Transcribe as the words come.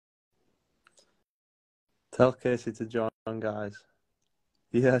Tell Casey to join, guys.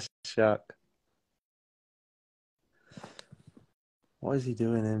 Yes, Shaq. What is he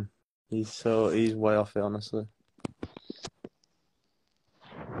doing him? He's way off it, honestly.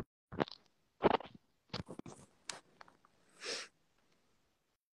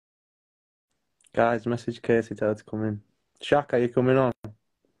 Guys, message Casey, tell her to come in. Shaq, are you coming on?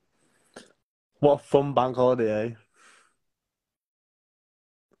 What a fun bank holiday, eh?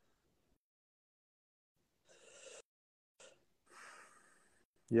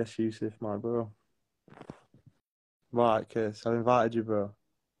 Yes, Yusuf, my bro. Right, Case, I've invited you, bro.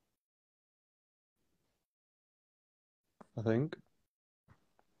 I think.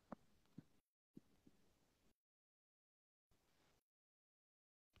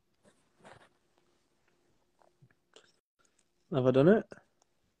 Have I done it?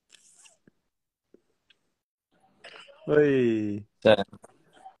 Hey.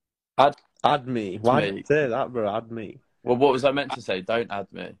 Add me. Why did you say that, bro? Add me. Well, what was I meant to say? Don't add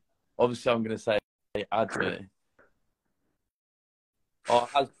me. Obviously, I'm going to say add me. Oh,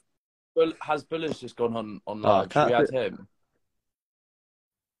 has Buller's just gone on live? Should we add him?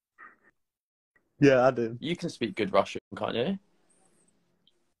 Yeah, add him. You can speak good Russian, can't you?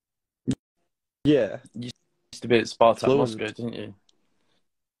 Yeah. You used to be at Spartak Moscow, didn't you?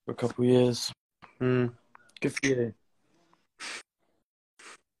 For a couple of years. Good for you.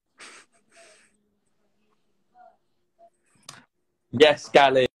 Yes,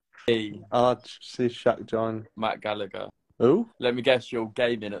 Gally. I'll see Shaq join. Matt Gallagher. Who? Let me guess, you're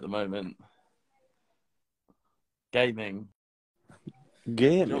gaming at the moment. Gaming.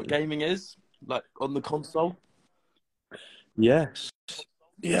 Gaming? You know what gaming is? Like, on the console? Yes.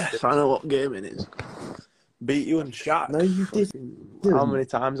 Yes, I know what gaming is. Beat you and Shaq. No, you didn't. How many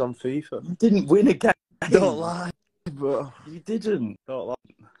times on FIFA? You didn't win a game. Don't lie, bro. You didn't. Don't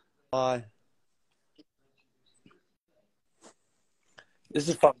lie. This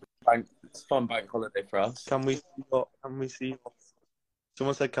is fun bank holiday for us. Can we see?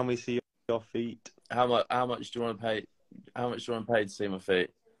 Someone said, "Can we see your feet?" How much do you want to pay? How much do you want to pay to see my feet?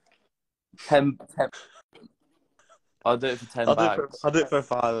 10. I'll do it for 10 bags. I'll do it for a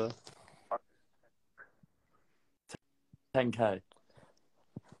 $5. 10K.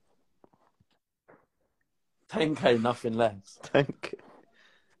 10K, nothing less. 10K.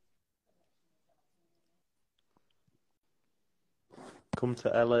 Come to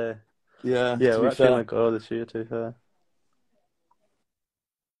LA. Yeah. Yeah, we're actually gonna go this year, to be fair.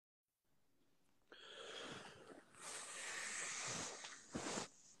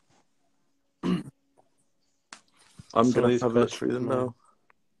 I'm gonna have a look through them now.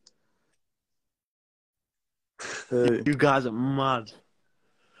 You guys are mad.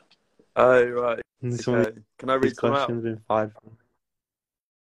 Oh, right. Okay. Can I read some out? Questions in 5.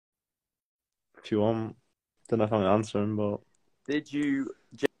 If you want. Don't know if I'm answering, but... Did you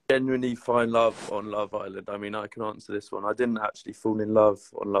genuinely find love on Love Island? I mean, I can answer this one. I didn't actually fall in love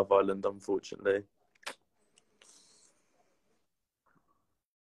on Love Island, unfortunately.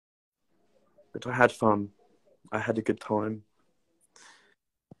 But I had fun. I had a good time.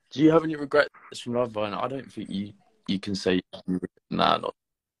 Do you have any regrets from Love Island? I don't think you can say... Nah, not...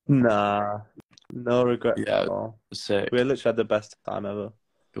 Nah. No regrets at all. It was sick. We literally had the best time ever.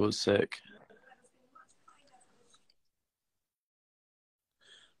 It was sick.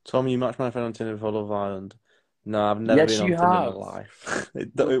 Tommy, you matched my friend on Tinder for Love Island. No, I've never been on Tinder in my life.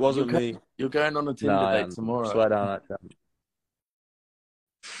 It wasn't me. You're going on a Tinder date tomorrow. Swear down, actually.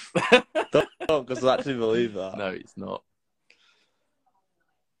 Don't, because I actually believe that. No, it's not.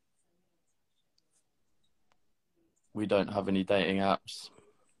 We don't have any dating apps.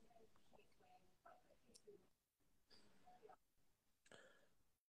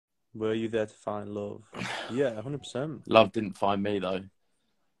 Were you there to find love? Yeah, 100%. Love didn't find me, though.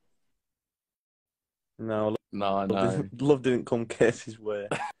 No, I know. Love didn't come Casey's way.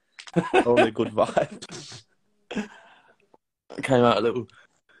 Only good vibes. Came out a little...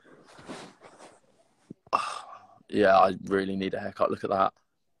 Yeah, I really need a haircut. Look at that.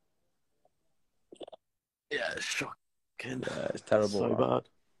 Yeah, it's shocking. Yeah, it's terrible. So bad.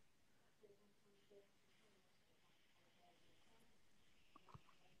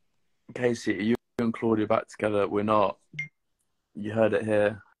 Casey, are you and Claudia back together? We're not. You heard it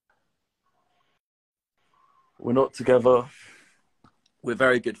here. We're not together. We're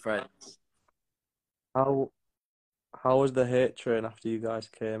very good friends. How was the hate train after you guys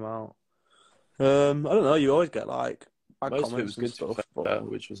came out? I don't know. You always get like bad most of it was good stuff,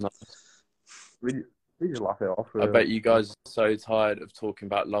 which was nice. We just laugh it off. Really. I bet you guys are so tired of talking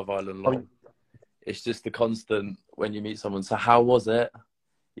about Love Island long. It's just the constant when you meet someone. So how was it?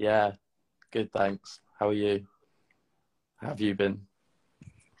 Yeah, good, thanks. How are you? How have you been?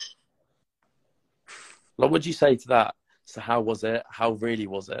 Like, what would you say to that? So how was it? How really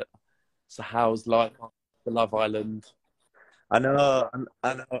was it? So how's life on the Love Island? I know,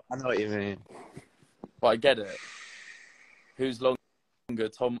 I know what you mean. But I get it. Who's longer,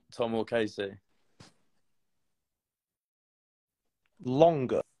 Tom or Casey?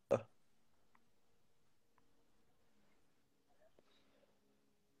 Longer.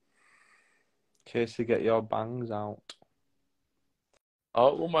 Casey, get your bangs out.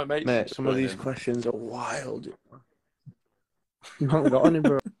 Oh, all my mates are Mate, some of these joining. questions are wild. You haven't got any,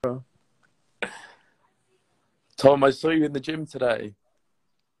 bro. Tom, I saw you in the gym today.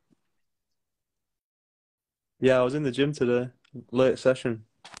 Yeah, I was in the gym today. Late session.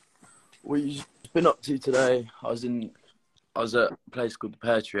 What you been up to today? I was at a place called the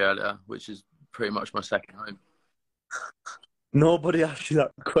Pear Tree earlier, which is pretty much my second home. Nobody asked you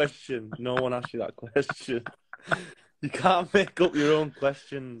that question. No one asked you that question. You can't make up your own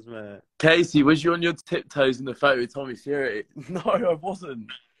questions, mate. Casey, was you on your tiptoes in the photo with Tommy Fury? No, I wasn't.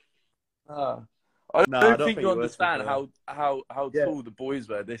 I I don't don't think think you you were, to be understand fair. how Yeah. tall the boys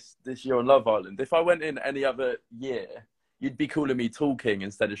were this year on Love Island. If I went in any other year, you'd be calling me Tall King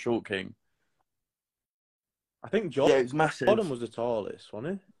instead of Short King. I think Yeah, it was massive. Jordan was the tallest,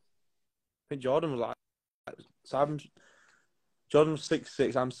 wasn't he? I think Jordan was Jordan was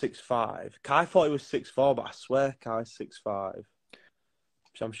 6'6", I'm 6'5". Kai thought he was 6'4", but I swear Kai's 6'5".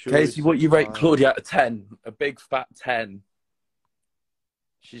 So I'm sure Casey, he's what you rate 6'5". Claudia out of 10? A big fat 10.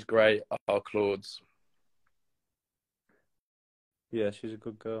 She's great. Oh, Claude's. Yeah, she's a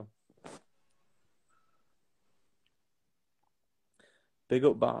good girl. Big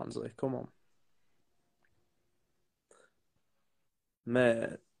up Barnsley, come on. Mate,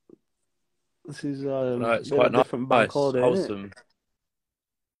 this is No, it's a bit of quite a different bank nice, holiday, isn't it? wholesome.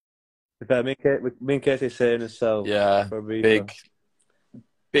 In fact, me and Katie saying herself Yeah, for Ibiza.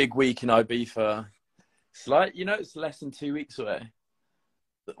 big week in Ibiza. It's like, it's less than 2 weeks away.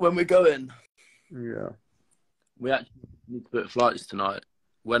 When we're going, Yeah. we actually need to book flights tonight.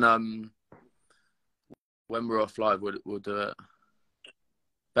 When we're off live, we'll do it.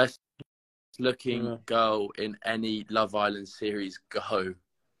 Best looking girl in any Love Island series, go.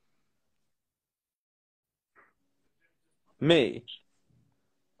 Me?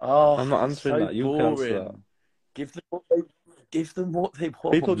 Oh, I'm not answering so that. You can answer that. boring. Give them what they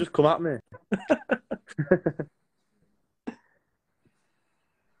want. People just come at me.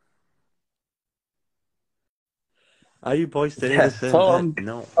 Are you boys staying in the same Tom. bed?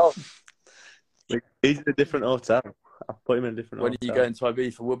 No. Oh. He's in a different hotel. I'll put him in a different When hotel. are you going to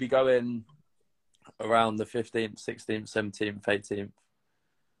Ibiza? We'll be going around the 15th, 16th, 17th, 18th,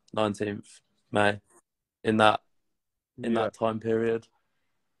 19th May. In that time period.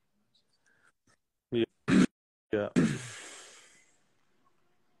 Yeah.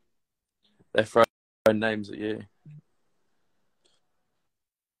 They're throwing names at you.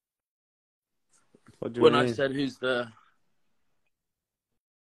 What do you When mean? I said who's the...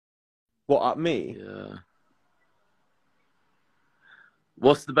 What, at me? Yeah.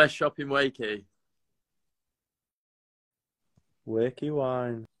 What's the best shop in Wakey? Wakey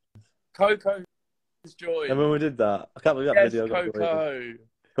Wine. Coco's joined. Remember when we did that? I can't believe that video got Coco. deleted.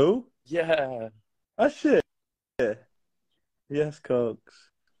 Who? Yeah. Ah, shit. Yes, Cokes.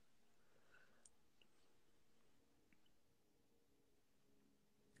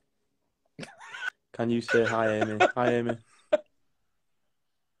 Can you say hi, Amy? Hi, Amy.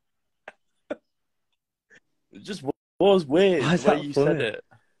 It just was weird Why is the way that you funny? said it.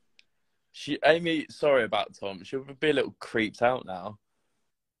 Amy, sorry about Tom. She'll be a little creeped out now.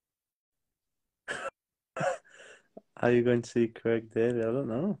 Are you going to see Craig David? I don't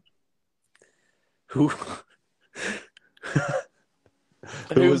know. Who?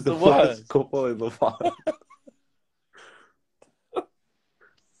 Who was the first couple in the fire?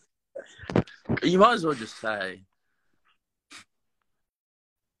 You might as well just say.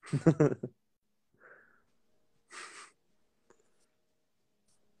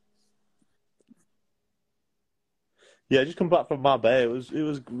 Yeah, just come back from Marbella. It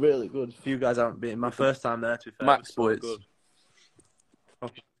was really good. A few guys haven't been. My first time there, to be fair. Max so boys. Good.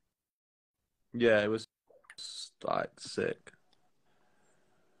 Yeah, it was like sick.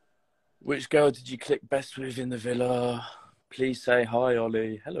 Which girl did you click best with in the villa? Please say hi,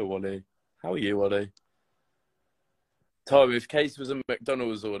 Ollie. Hello, Ollie. How are you, Ollie? Tom, if Case was a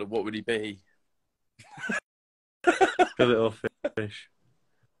McDonald's order, what would he be? Fillet or fish?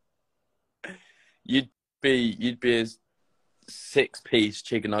 You'd be a 6-piece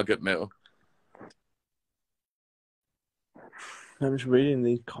chicken nugget meal. I'm just reading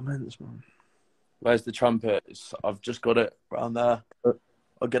these comments, man. Where's the trumpet? I've just got it around there. Uh,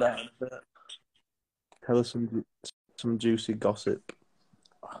 I'll get out of it. Tell us some juicy gossip.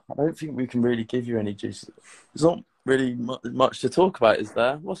 I don't think we can really give you any juice. There's not really much to talk about, is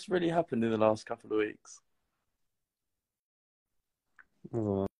there? What's really happened in the last couple of weeks?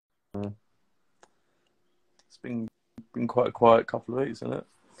 Uh, It's been quite a quiet couple of weeks, isn't it?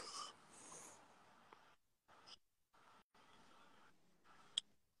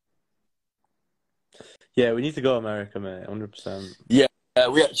 Yeah, we need to go America, mate. 100%. Yeah,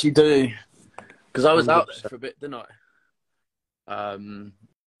 we actually do. Because I was out there 100%. for a bit, didn't I?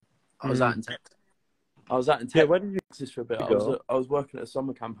 I was out Mm. in Texas. I was out in Yeah, where did you Texas for a bit. go? I was working at a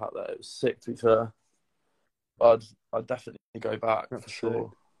summer camp out there. It was sick, to be fair. I'd definitely go back for That's sick.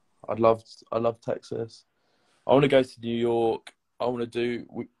 sure. I love Texas. I want to go to New York. I want to do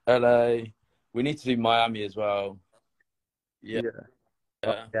LA. We need to do Miami as well. Yeah.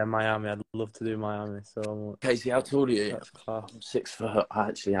 Yeah. Yeah, Miami. I'd love to do Miami so much. Casey, how tall are you? That's class. I'm 6 foot. I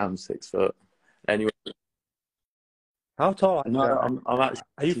actually am 6 foot. Anyway, How tall no, are you? I'm actually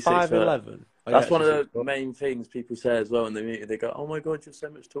Are you 6 foot. 5'11"? Are you That's one actually of the 6 foot? main things people say as well when they meet you. They go, "Oh my God, you're so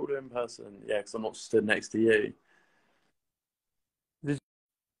much taller in person." Yeah, because I'm not stood next to you. Did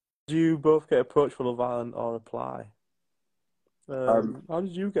you both get approached for Love Island or apply? How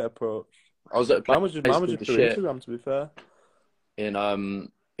did you get approached? I was at a Mine was just place called The through Ship Instagram, to be fair.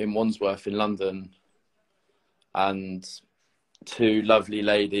 in Wandsworth in London, and two lovely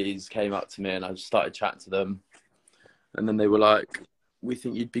ladies came up to me, and I just started chatting to them, and then they were like, "We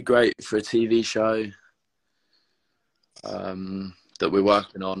think you'd be great for a TV show that we're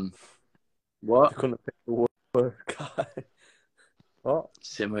working on." What? You couldn't pick the worst guy. What?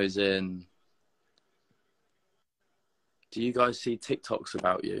 Simo's in. Do you guys see TikToks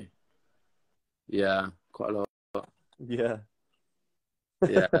about you? Yeah, quite a lot. Yeah.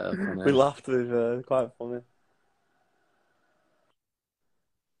 Yeah, We funny. laughed with quite funny.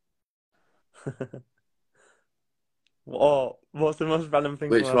 Oh, what's the most random thing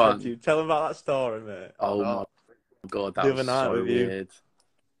Which someone said to one? you? Tell them about that story, mate. Oh my God, that The was other night so with you. weird.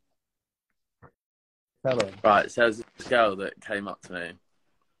 Tell them. Right, so there's this girl that came up to me.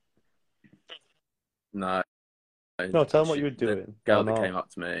 No, No, tell them what you were the doing. girl Or that not. came up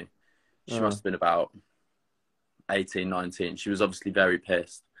to me, she must have been about 18, 19. She was obviously very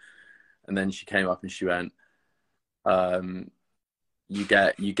pissed. And then she came up and she went, you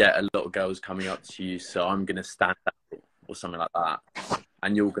get a lot of girls coming up to you, so I'm gonna stand out or something like that.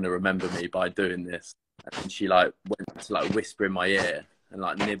 And you're gonna remember me by doing this. And she like went to like whisper in my ear and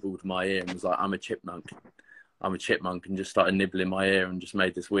like nibbled my ear and was like, I'm a chipmunk. I'm a chipmunk, and just started nibbling my ear and just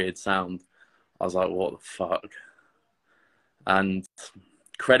made this weird sound. I was like, what the fuck? And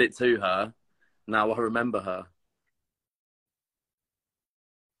credit to her, now I remember her.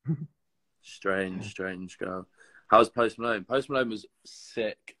 Strange girl. How's Post Malone? Post Malone was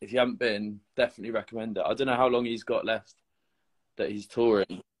sick. If you haven't been, definitely recommend it. I don't know how long he's got left that he's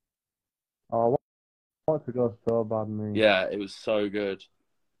touring. Oh, I want to go so bad, me. Yeah, it was so good.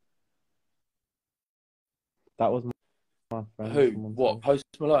 That was my friend. Who? What? Said. Post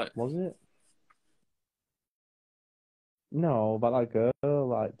Malone? Was it? No, but that girl,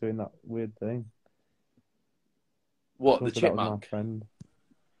 like, doing that weird thing. What? Someone The said that was my chipmunk? friend.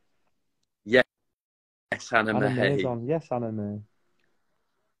 Yes, Anna Anime's May. on. Yes, anime.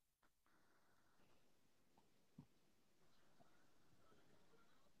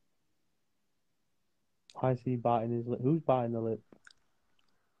 Why is he biting his lip? Who's biting the lip?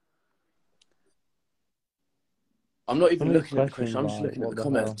 I'm not Some even of these looking at the question. questions, I'm just like, looking at the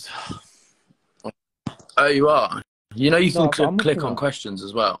what the hell? comments. Oh, you are? You know you No, can that's what I'm click looking on at. questions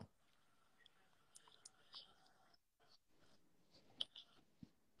as well.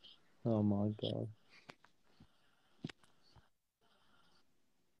 Oh my god.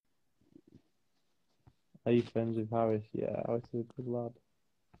 Are you friends with Harris? Yeah, Harris is a good lad.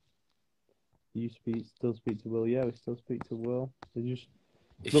 You still speak to Will? Yeah, we still speak to Will. They just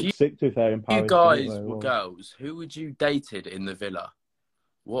If look sick to be fair in you Paris, didn't it? guys Where it were was. girls, who would you dated in the villa?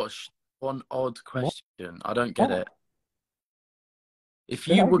 What one odd What? question. I don't get What? it. If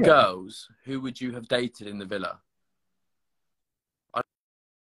Say you that were again. girls, who would you have dated in the villa? I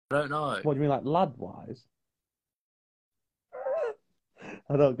don't know. What do you mean, like lad wise?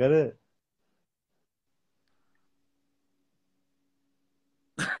 I don't get it.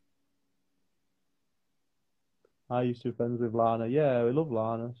 I used to be friends with Lana. Yeah, we love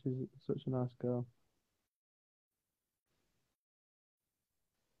Lana. She's such a nice girl.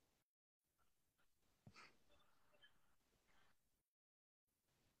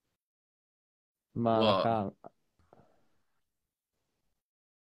 Man, I What? can't.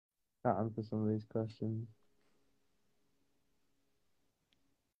 Can't answer some of these questions.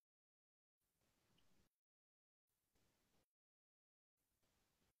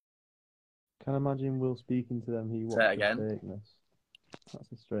 Can't imagine Will speaking to them. He Say it watched the again. fakeness.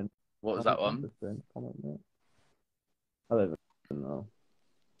 That's a strange. What was that That's one? a strange comment, mate. I don't even know.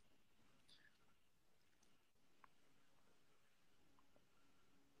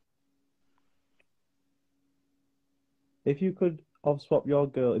 If you could have swapped your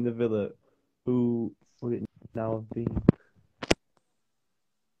girl in the villa, who would it now have been?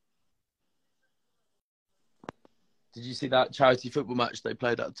 Did you see that charity football match they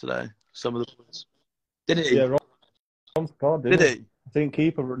played at today? Some of the boys. Did he? Yeah, Ron scored, didn't Did he? he? I think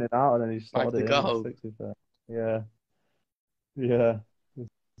keeper running out and then he Back slotted the it in. It was goal. 60 Yeah. Yeah.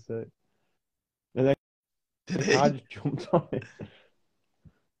 Sick. And then Did I he? just jumped on it.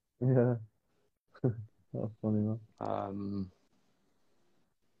 Yeah. That's funny, man.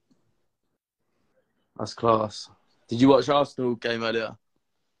 That's class. Did you watch Arsenal game earlier?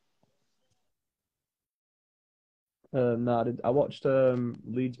 No, I did. I watched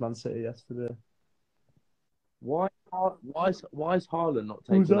Leeds Man City yesterday. Why is Haaland not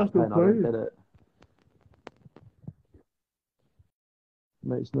Who's taking that Arsenal pen? I don't playing? get it.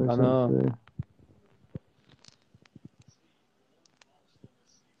 Makes no I sense know. to me.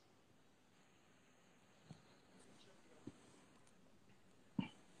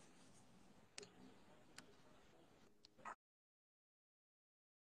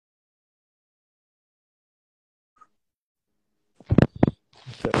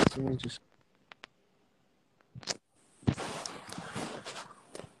 Someone just...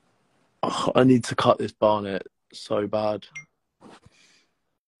 Oh, I need to cut this Barnet so bad.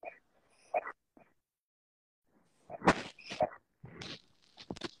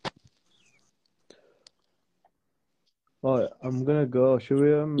 Right, I'm gonna go. Should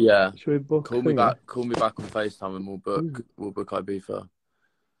we Yeah. Should we book? Call me back on FaceTime and we'll book Ibiza.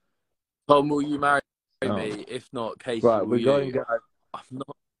 Tom, will you marry me? If not, Casey, Right, will we're going, you? guys. I'm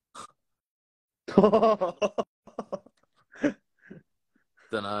not.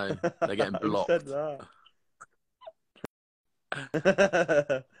 Don't know. They're getting blocked. Who said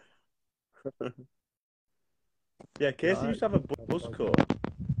that? Yeah, Casey used to have a buzz cut.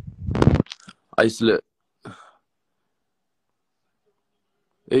 I used to look.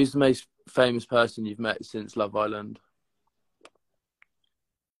 Who's the most famous person you've met since Love Island?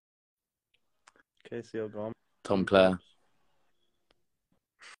 Casey O'Gorman. Tom Clare.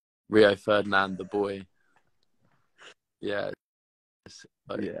 Rio Ferdinand, the boy. Yeah.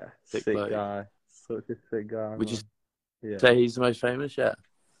 Yeah, sick sick bloke. guy. Such a sick guy. Would you Yeah. say he's the most famous? Yeah.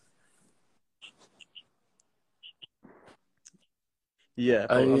 Yeah.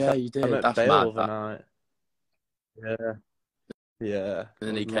 Oh, yeah, you I did. met That's Bale mad. overnight. Yeah. Yeah. And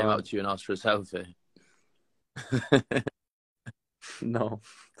then he came up to you and asked for a selfie. No.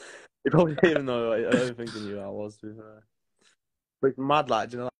 He probably didn't even know. I don't think he knew who I was. To be fair. But it's mad,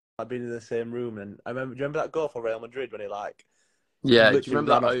 like, do you know, like being in the same room. And I remember, do you remember that goal for Real Madrid when he like Yeah, do you literally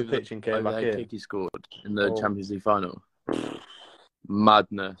remember ran that off the pitch and came back in? kick he scored in the Oh. Champions League final?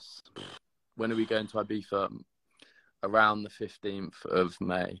 Madness. When are we going to Ibiza? Around the 15th of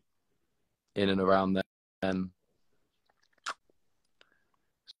May. In and around then.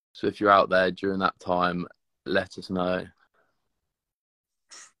 So if you're out there during that time, let us know.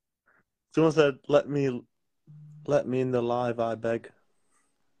 Someone said, let me in the live, I beg.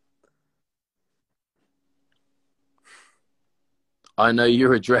 I know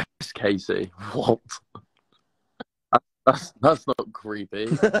your address, Casey. What? That's not creepy.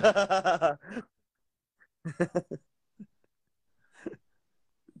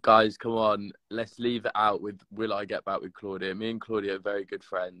 Guys, come on. Let's leave it out with will I get back with Claudia? Me and Claudia are very good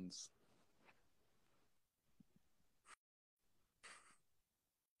friends.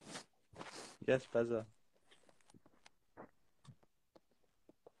 Yes, Beza.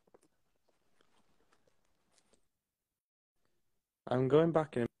 I'm going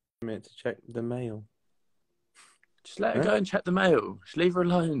back in a minute to check the mail. Just let her go and check the mail. Just leave her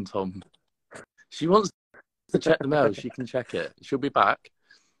alone, Tom. She wants to check the mail. She can check it. She'll be back.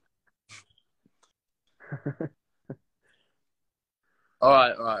 All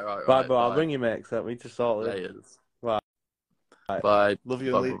right. Right, bro. I'll ring you, mate, because we need to sort this. Later. Right. Bye. Love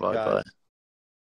you, Bye. guys.